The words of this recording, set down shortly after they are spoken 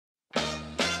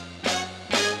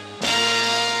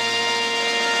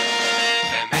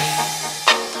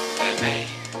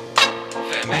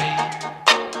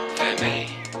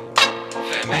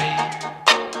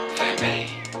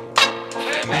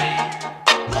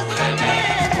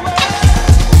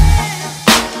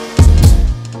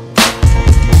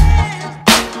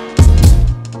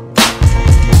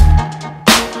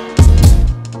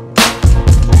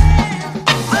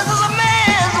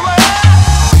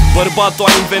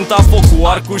Bărbatul a inventat focul,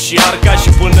 arcul și arca, și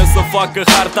până să facă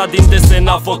harta din desen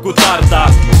a făcut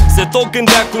arta. Se tot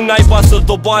gândea cu naiba să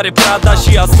doboare prada,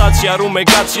 și a stat și a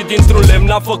rumegat și dintr-un lemn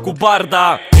a făcut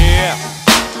barda.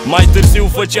 Mai târziu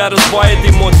făcea războaie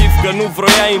din motiv că nu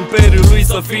vroia imperiul lui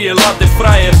să fie luat de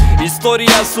fraier.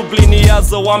 Istoria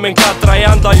subliniază oameni ca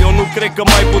Traian, dar eu nu cred că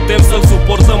mai putem să-l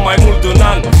suportăm mai mult de un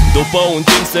an. După un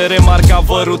timp se remarca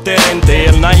vărul terente,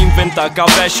 el n-a inventat că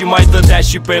avea și mai dădea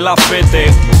și pe la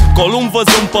fete. Columb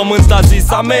văzând pământ a zis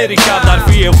America, dar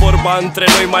fie vorba între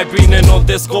noi mai bine n-o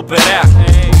descoperea.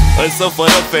 Însă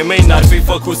fără femei n-ar fi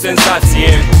făcut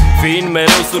senzație, fiind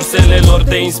mereu sursele lor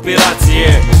de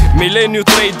inspirație. Mileniu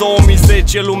 3,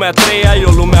 2010, lumea 3-a e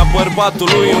o lumea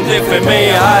bărbatului, unde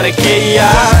femeia are cheia.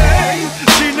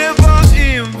 Cine va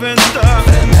inventa?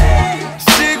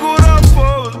 Sigur a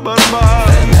fost bărbat.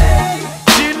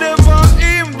 Cine va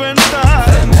inventa?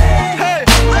 Hey!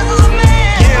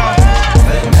 Yeah!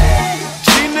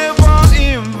 Cine va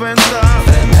inventa?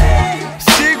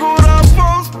 Sigur a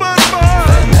fost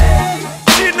bărbat.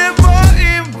 Cine va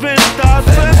inventa?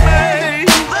 Femei!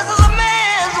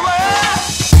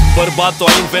 Bărbatul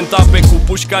a inventat pe cu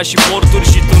pușca și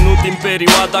porturi, și tunut din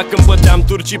perioada când băteam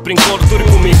turcii prin corturi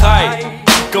cu Mihai.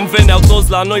 Când veneau toți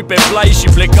la noi pe plai și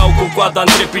plecau cu coada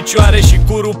între picioare și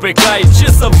curul pe cai. Ce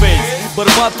să vezi?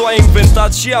 Bărbatul a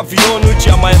inventat și avionul,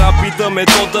 cea mai rapidă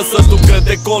metodă să ducă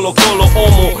de colo-colo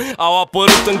omul. Au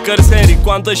apărut în cărți Henry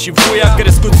Coandă și Vuia,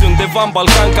 crescuți undeva în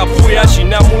Balcan ca puia și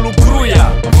neamul lui Gruia.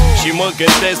 Și mă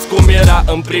gândesc cum era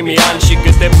în primii ani și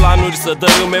câte planuri să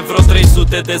dărâme vreo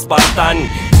 300 de spartani.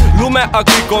 Lumea a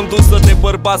cui condusă de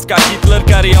bărbați ca Hitler,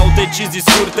 care iau decizii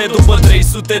scurte după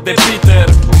 300 de Peter.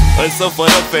 Însă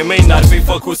fără femei n-ar fi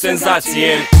făcut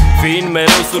senzație, fiind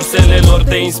mereu sursele lor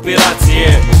de inspirație.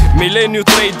 Mileniu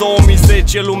 3,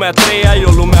 2010, lumea 3-a e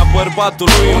o lumea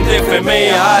bărbatului, unde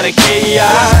femeia are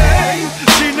cheia.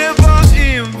 Cine va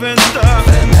inventa?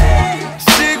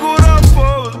 Sigur a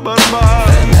fost bărbat.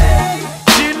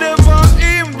 Cine va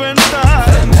inventa?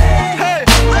 Hey!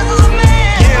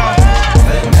 Yeah!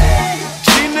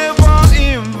 Cine va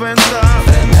inventa?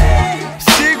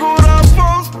 Sigur a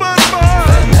fost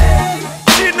bărbat.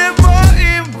 Cine va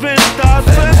inventa?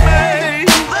 Femei!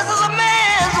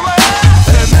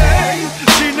 Femei!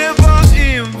 Cine va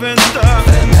inventa?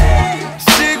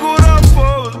 Sigur a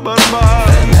fost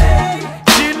bărbat.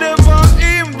 Cine va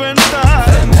inventa?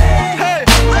 Hey!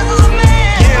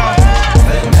 Yeah!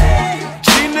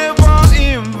 Cine va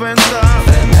inventa?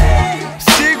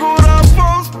 Sigur a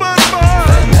fost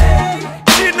bărbat.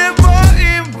 Cine va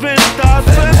inventa?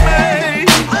 Femei!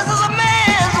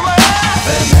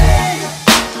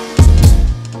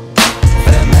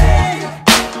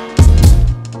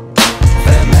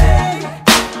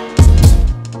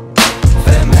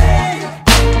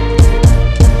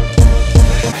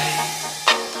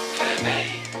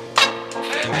 Femei.